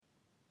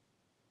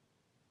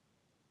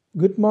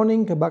Good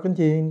morning các bác anh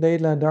chị, đây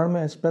là Dharma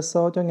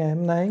Espresso cho ngày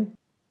hôm nay.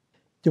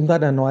 Chúng ta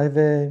đã nói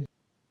về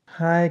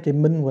hai cái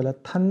minh gọi là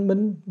thanh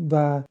minh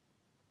và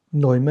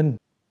nội minh.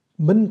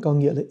 Minh có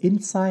nghĩa là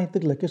insight,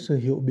 tức là cái sự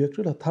hiểu biết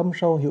rất là thâm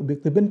sâu, hiểu biết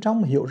từ bên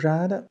trong mà hiểu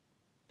ra đó.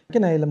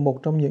 Cái này là một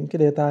trong những cái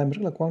đề tài mà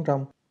rất là quan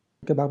trọng.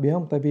 Các bạn biết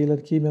không? Tại vì là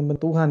khi mà mình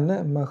tu hành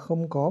á, mà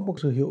không có một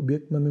sự hiểu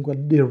biết mà mình gọi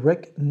là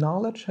direct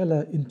knowledge hay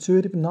là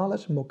intuitive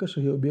knowledge, một cái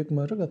sự hiểu biết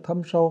mà rất là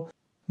thâm sâu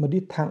mà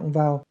đi thẳng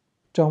vào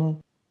trong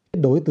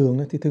cái đối tượng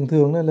này, thì thường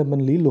thường là mình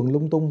lý luận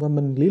lung tung, và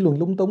mình lý luận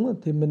lung tung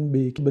thì mình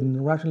bị cái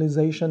bệnh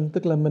rationalization,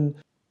 tức là mình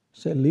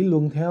sẽ lý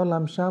luận theo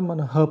làm sao mà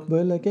nó hợp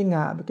với lại cái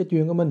ngã, với cái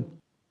chuyện của mình,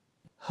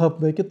 hợp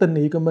với cái tình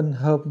ý của mình,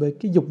 hợp với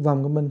cái dục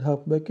vọng của mình,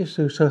 hợp với cái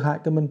sự sợ hãi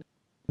của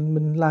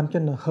mình làm cho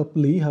nó hợp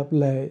lý, hợp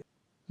lệ,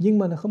 nhưng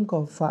mà nó không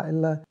còn phải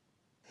là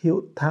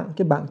hiểu thẳng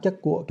cái bản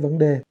chất của cái vấn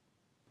đề.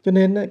 Cho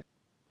nên ấy,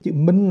 chữ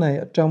minh này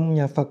ở trong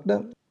nhà Phật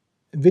đó,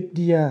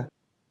 Vidya,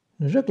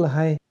 nó rất là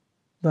hay,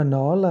 và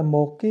nó là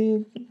một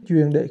cái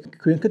chuyện để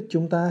khuyến khích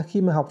chúng ta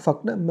khi mà học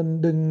Phật đó,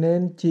 mình đừng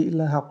nên chỉ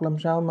là học làm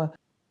sao mà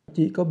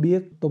chỉ có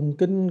biết tụng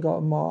kinh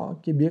gọi mõ,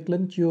 chỉ biết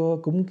lên chùa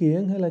cúng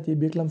kiến hay là chỉ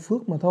biết làm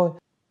phước mà thôi,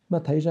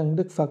 mà thấy rằng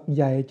Đức Phật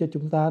dạy cho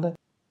chúng ta đó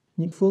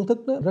những phương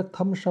thức đó rất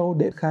thâm sâu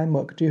để khai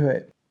mở cái trí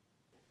huệ.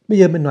 Bây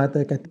giờ mình nói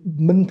tới cái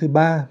minh thứ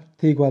ba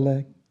thì gọi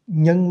là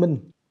nhân minh.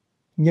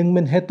 Nhân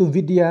minh Hetu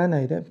Vidya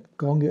này đó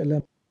có nghĩa là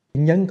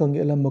nhân, có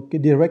nghĩa là một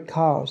cái direct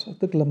cause,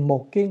 tức là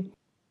một cái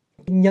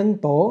nhân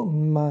tố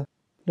mà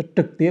nó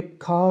trực tiếp,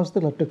 cause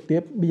tức là trực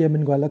tiếp, bây giờ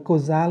mình gọi là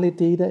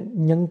causality đấy,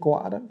 nhân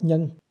quả đó,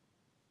 nhân.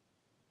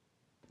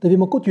 Tại vì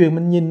một câu chuyện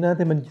mình nhìn ra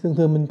thì mình thường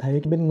thường mình thấy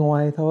cái bên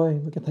ngoài thôi,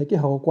 mình thấy cái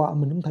hậu quả,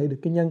 mình không thấy được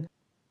cái nhân.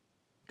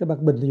 Các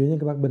bác bệnh, ví dụ như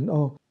các bác bệnh,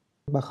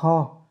 bác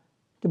ho,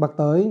 cái bác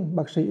tới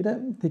bác sĩ đó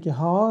thì cái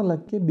ho là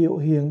cái biểu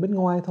hiện bên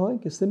ngoài thôi,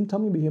 cái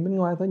symptom, cái biểu hiện bên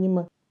ngoài thôi, nhưng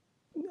mà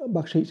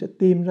bác sĩ sẽ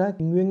tìm ra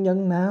cái nguyên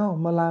nhân nào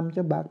mà làm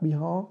cho bác bị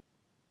ho,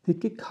 thì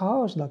cái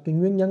cause là cái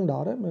nguyên nhân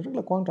đó đấy mà rất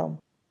là quan trọng,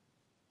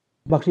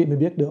 bác sĩ mới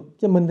biết được,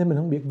 chứ mình thì mình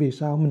không biết vì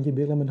sao, mình chỉ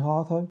biết là mình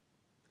ho thôi.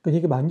 Có như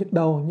cái bạn nhức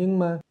đầu, nhưng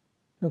mà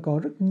nó có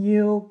rất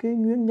nhiều cái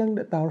nguyên nhân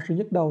để tạo ra sự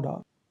nhức đầu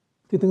đó,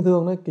 thì thường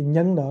thường đấy, cái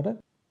nhân đó đó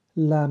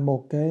là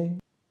một cái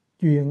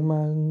chuyện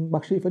mà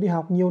bác sĩ phải đi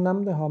học nhiều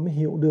năm thì họ mới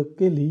hiểu được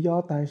cái lý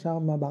do tại sao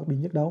mà bạn bị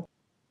nhức đầu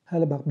hay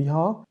là bạn bị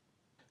ho.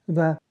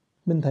 Và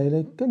mình thấy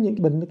là có những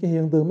cái bệnh, cái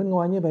hiện tượng bên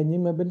ngoài như vậy,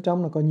 nhưng mà bên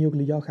trong là có nhiều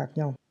lý do khác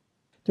nhau.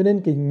 Cho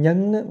nên cái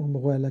nhân á, một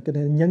gọi là cái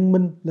này nhân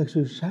minh, là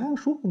sự sáng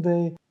suốt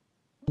về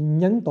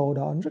nhân tố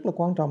đó rất là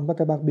quan trọng. Và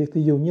các bạn biết,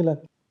 ví dụ như là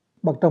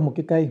bạn trồng một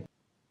cái cây,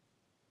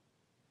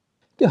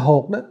 cái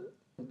hột đó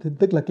thì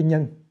tức là cái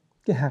nhân,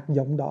 cái hạt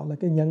giống đó là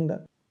cái nhân đó,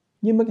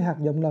 nhưng mà cái hạt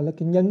giống đó là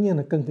cái nhân, như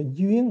là cần phải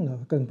duyên, nó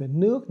cần phải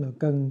nước, nó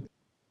cần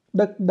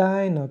đất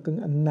đai, nó cần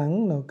ánh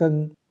nắng, nó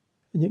cần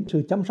những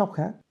sự chăm sóc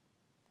khác.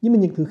 Nhưng mà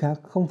những thứ khác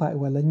không phải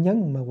gọi là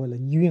nhân mà gọi là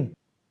duyên.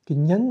 Cái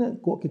nhân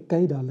của cái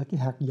cây đó là cái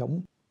hạt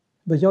giống.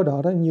 Và do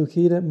đó đó, nhiều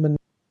khi đó mình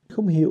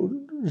không hiểu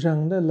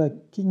rằng đó là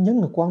cái nhân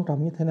là quan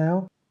trọng như thế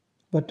nào.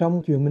 Và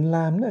trong chuyện mình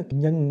làm đó, cái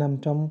nhân nằm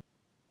trong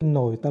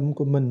nội tâm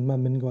của mình, mà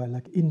mình gọi là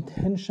cái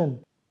intention,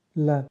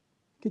 là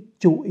cái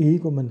chủ ý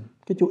của mình.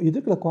 Cái chủ ý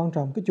rất là quan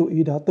trọng. Cái chủ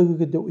ý đó, từ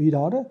cái chủ ý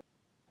đó đó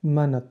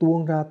mà nó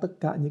tuôn ra tất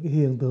cả những cái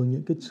hiện tượng,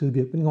 những cái sự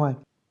việc bên ngoài.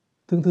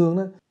 Thường thường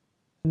đó,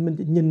 mình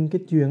chỉ nhìn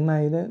cái chuyện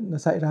này đó, nó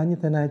xảy ra như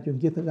thế này, chuyện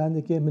kia xảy ra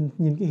như kia, mình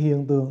nhìn cái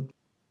hiện tượng,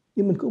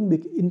 nhưng mình cũng không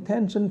biết cái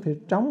intention phía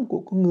trong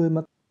của con người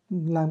mà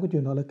làm cái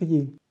chuyện đó là cái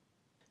gì.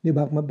 Nếu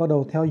bạn mà bắt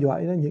đầu theo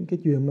dõi đó, những cái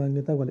chuyện mà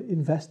người ta gọi là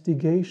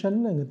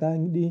investigation, người ta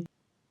đi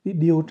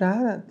điều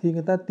tra đó, thì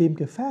người ta tìm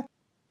cái fact,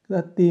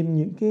 người ta tìm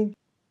những cái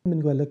mình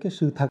gọi là cái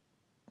sự thật,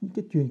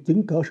 cái chuyện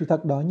chứng cớ sự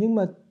thật đó. Nhưng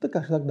mà tất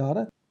cả sự thật đó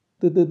đó,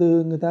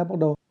 từ người ta bắt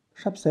đầu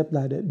sắp xếp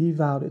lại để đi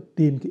vào để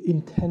tìm cái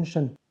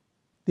intention,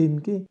 tìm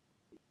cái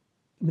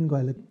mình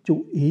gọi là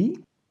chủ ý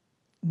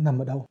nằm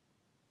ở đâu.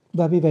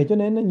 Và vì vậy cho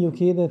nên nhiều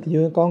khi thì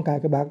con cái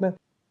bác đó,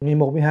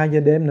 11, 12 giờ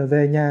đêm nó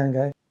về nhà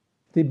cái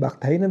thì bác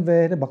thấy nó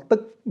về, nó bác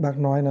tức, bác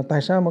nói là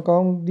tại sao mà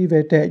con đi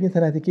về trễ như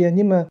thế này thế kia.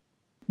 Nhưng mà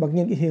bác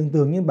nhìn cái hiện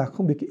tượng, nhưng bác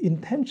không biết cái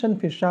intention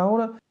phía sau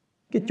đó,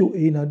 cái chủ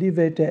ý nó đi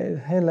về trễ,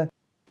 hay là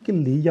cái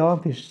lý do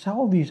phía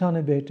sau vì sao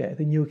nó về trễ.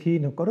 Thì nhiều khi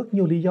nó có rất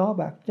nhiều lý do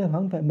bác, chứ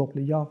không phải một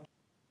lý do.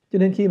 Cho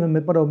nên khi mà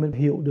mình bắt đầu mình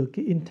hiểu được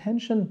cái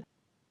intention,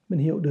 mình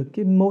hiểu được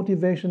cái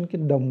motivation,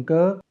 cái động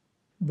cơ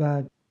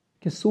và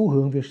cái xu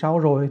hướng phía sau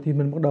rồi, thì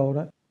mình bắt đầu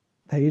đó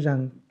thấy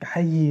rằng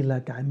cái gì là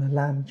cái mà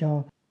làm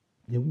cho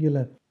giống như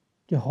là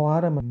cái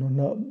hoa đó mà nó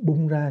nở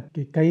bung ra,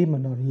 cái cây mà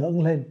nó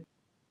lớn lên.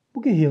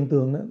 Một cái hiện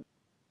tượng đó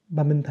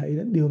mà mình thấy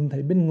đó, điều mình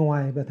thấy bên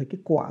ngoài và thấy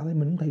cái quả thì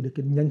mình không thấy được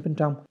cái nhân bên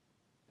trong.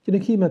 Cho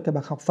nên khi mà các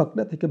bạn học Phật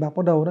đó, thì các bạn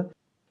bắt đầu đó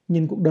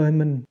nhìn cuộc đời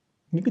mình,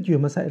 những cái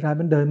chuyện mà xảy ra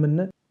bên đời mình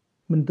đó,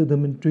 mình từ từ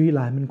mình truy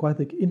lại, mình coi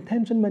từ cái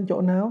intention bên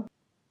chỗ nào,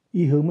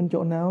 ý hướng bên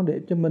chỗ nào, để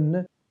cho mình đó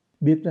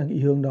biết rằng ý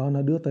hướng đó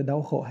nó đưa tới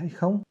đau khổ hay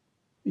không,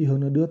 ý hướng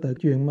nó đưa tới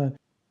chuyện mà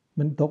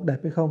mình tốt đẹp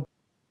hay không.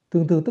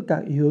 Thường thường tất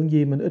cả ý hướng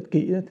gì mà nó ích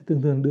kỷ đó, thì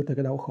thường thường đưa tới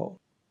cái đau khổ.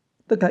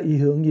 Tất cả ý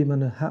hướng gì mà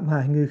nó hãm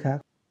hại người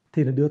khác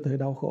thì nó đưa tới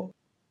đau khổ.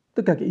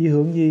 Tất cả cái ý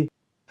hướng gì,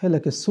 hay là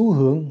cái xu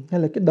hướng, hay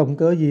là cái động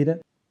cơ gì đó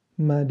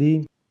mà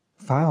đi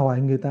phá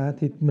hoại người ta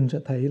thì mình sẽ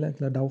thấy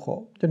là đau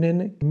khổ. Cho nên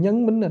ấy,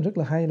 nhân minh là rất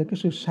là hay, là cái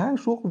sự sáng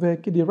suốt về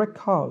cái direct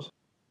cause,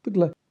 tức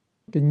là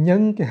cái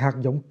nhân, cái hạt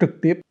giống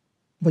trực tiếp,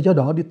 và do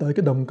đó đi tới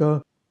cái động cơ,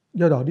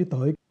 do đó đi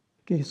tới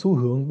cái xu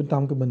hướng bên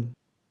trong của mình.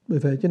 Bởi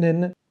vậy cho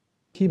nên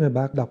khi mà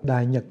bác đọc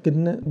Đại Nhật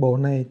Kinh, bộ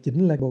này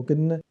chính là bộ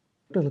kinh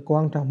rất là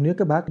quan trọng. Nếu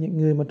các bác, những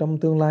người mà trong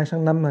tương lai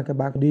sang năm mà các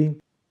bác đi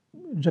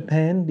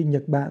Japan, đi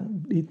Nhật Bản,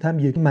 đi tham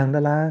dự cái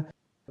Mandala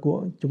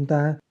của chúng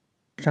ta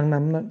sang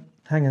năm đó,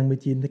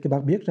 2019, thì các bác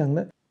biết rằng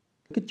đó,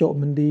 cái chỗ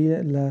mình đi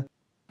là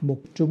một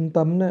trung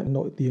tâm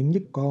nổi tiếng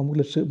nhất, có một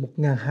lịch sử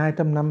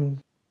 1.200 năm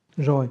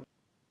rồi.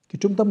 Cái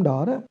trung tâm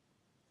đó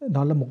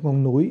nó là một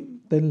ngọn núi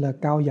tên là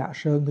Cao Giả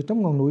Sơn. Thì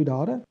trong ngọn núi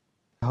đó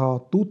họ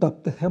tu tập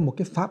theo một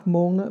cái pháp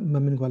môn mà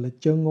mình gọi là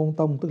Chân Ngôn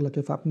Tông, tức là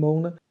cái pháp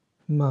môn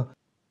mà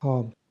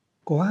họ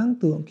quán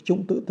tưởng cái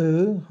chủng tử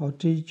tứ, họ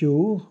trì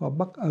chú, họ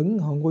bắt ấn,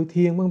 họ ngồi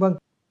thiền vân vân.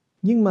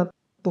 Nhưng mà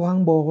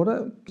toàn bộ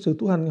sự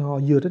tu hành của họ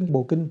dựa trên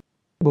bộ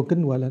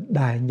kinh gọi là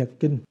Đại Nhật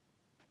Kinh.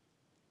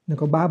 Nó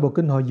có 3 bộ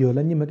kinh họ dựa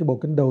lên, nhưng mà cái bộ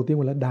kinh đầu tiên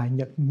gọi là Đại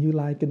Nhật Như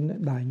Lai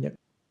Kinh, Đại Nhật.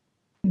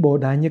 Bộ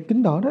Đại Nhật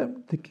Kinh đó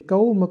thì cái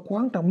câu mà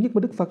quan trọng nhất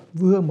mà Đức Phật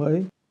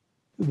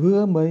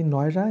vừa mới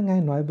nói ra,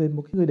 Ngài nói về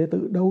một người đệ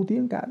tử đầu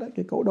tiên cả đó,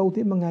 cái câu đầu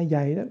tiên mà Ngài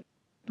dạy đó,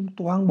 trong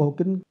toàn bộ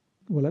kinh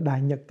gọi là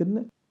Đại Nhật Kinh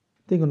đó,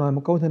 thì Ngài nói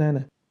một câu thế này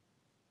này: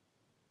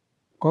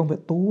 con phải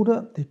tu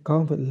đó thì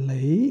con phải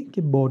lấy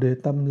cái Bồ Đề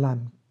Tâm làm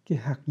cái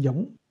hạt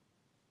giống,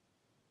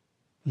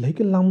 lấy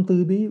cái lòng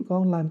từ bi của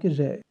con làm cái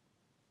rễ,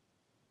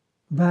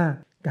 và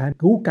cái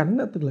cứu cánh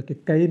đó, tức là cái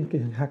cây,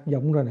 cái hạt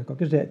giống rồi này, có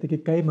cái rễ thì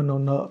cái cây mà nó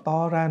nở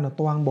to ra, nó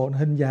toàn bộ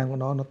hình dạng của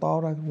nó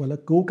to ra, gọi là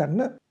cứu cánh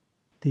đó,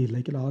 thì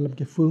lấy cái đó làm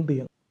cái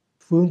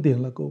phương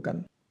tiện là cứu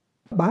cánh.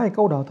 3 cái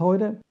câu đó thôi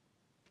đó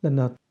là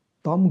nó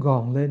tóm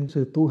gọn lên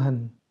sự tu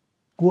hành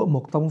của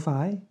một tông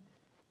phái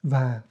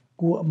và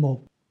của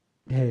một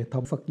hệ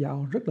thống Phật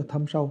giáo rất là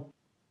thâm sâu.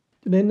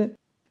 Cho nên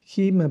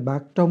khi mà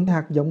bác trồng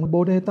hạt giống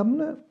Bồ Đề Tâm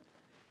đó,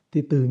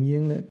 thì tự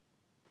nhiên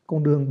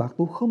con đường bác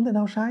tu không thể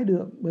nào sai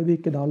được, bởi vì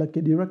cái đó là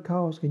cái direct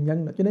cause, cái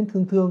nhân đó. Cho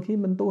nên thường khi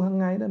mình tu hàng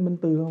ngày đó, mình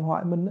tự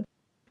hỏi mình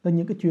là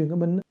những cái chuyện của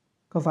mình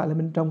có phải là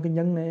mình trồng cái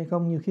nhân này hay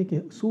không. Nhiều khi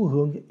cái xu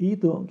hướng, cái ý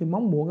tưởng, cái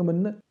mong muốn của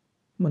mình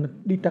mà nó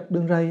đi trật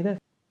đường ray đó,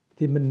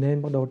 thì mình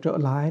nên bắt đầu trở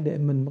lại để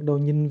mình bắt đầu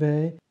nhìn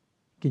về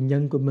cái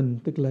nhân của mình,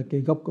 tức là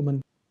cái gốc của mình.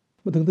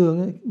 Mà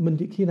thường mình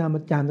chỉ khi nào mà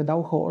chạm tới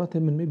đau khổ đó, thì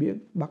mình mới biết.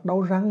 Bác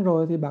đau răng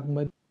rồi thì bác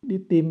mới đi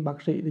tìm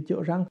bác sĩ để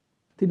chữa răng,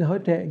 thì nó hơi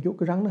trễ một chút,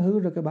 cái răng nó hư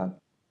rồi các bạn.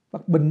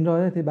 Bác bệnh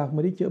rồi thì bác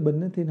mới đi chữa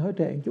bệnh thì nó hơi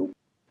trễ một chút.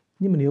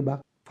 Nhưng mà nếu bác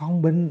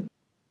phòng bệnh,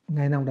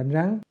 ngày nào đánh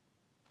răng,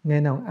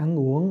 ngày nào ăn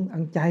uống,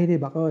 ăn chay đi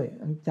bác ơi,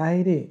 ăn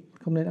chay đi,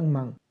 không nên ăn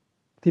mặn,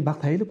 thì bác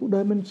thấy là cuộc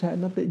đời mình sẽ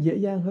nó dễ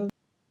dàng hơn.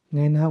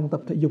 Ngày nào cũng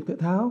tập thể dục thể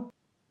thao,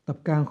 tập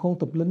càng khôn,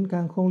 tập linh,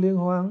 càng khôn liên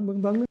hoan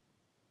vân vân,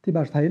 thì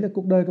bác thấy là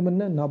cuộc đời của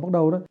mình nó bắt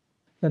đầu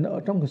là nó ở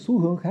trong cái xu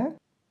hướng khác.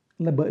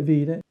 Là bởi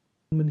vì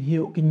mình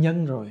hiểu cái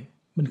nhân rồi,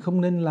 mình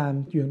không nên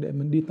làm chuyện để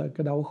mình đi tới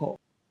cái đau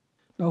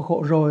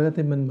khổ rồi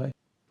thì mình mới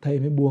thấy,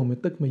 mới buồn, mới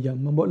tức, mới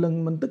giận. Mà mỗi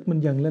lần mình tức mình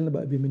giận lên là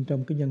bởi vì mình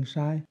trồng cái nhân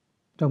sai,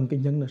 trồng cái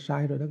nhân là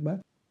sai rồi đó bác.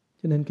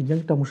 Cho nên cái nhân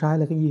trồng sai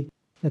là cái gì?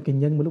 Là cái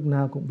nhân mà lúc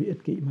nào cũng bị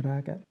ích kỷ mà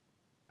ra cả.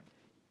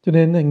 Cho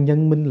nên là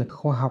nhân minh là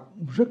khoa học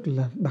rất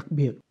là đặc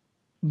biệt,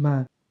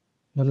 mà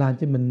nó làm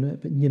cho mình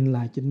phải nhìn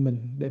lại chính mình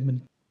để mình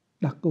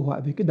đặt câu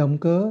hỏi về cái động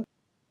cơ,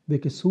 về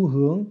cái xu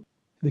hướng,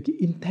 về cái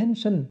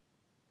intention,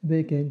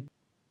 về cái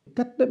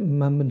cách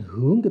mà mình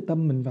hướng cái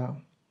tâm mình vào.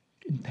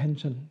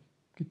 Intention,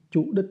 cái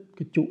chủ đích,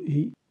 cái chủ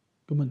ý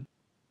của mình.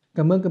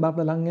 Cảm ơn các bạn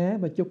đã lắng nghe,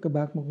 và chúc các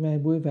bạn một ngày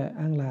vui vẻ,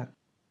 an lạc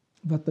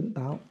và tỉnh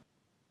táo.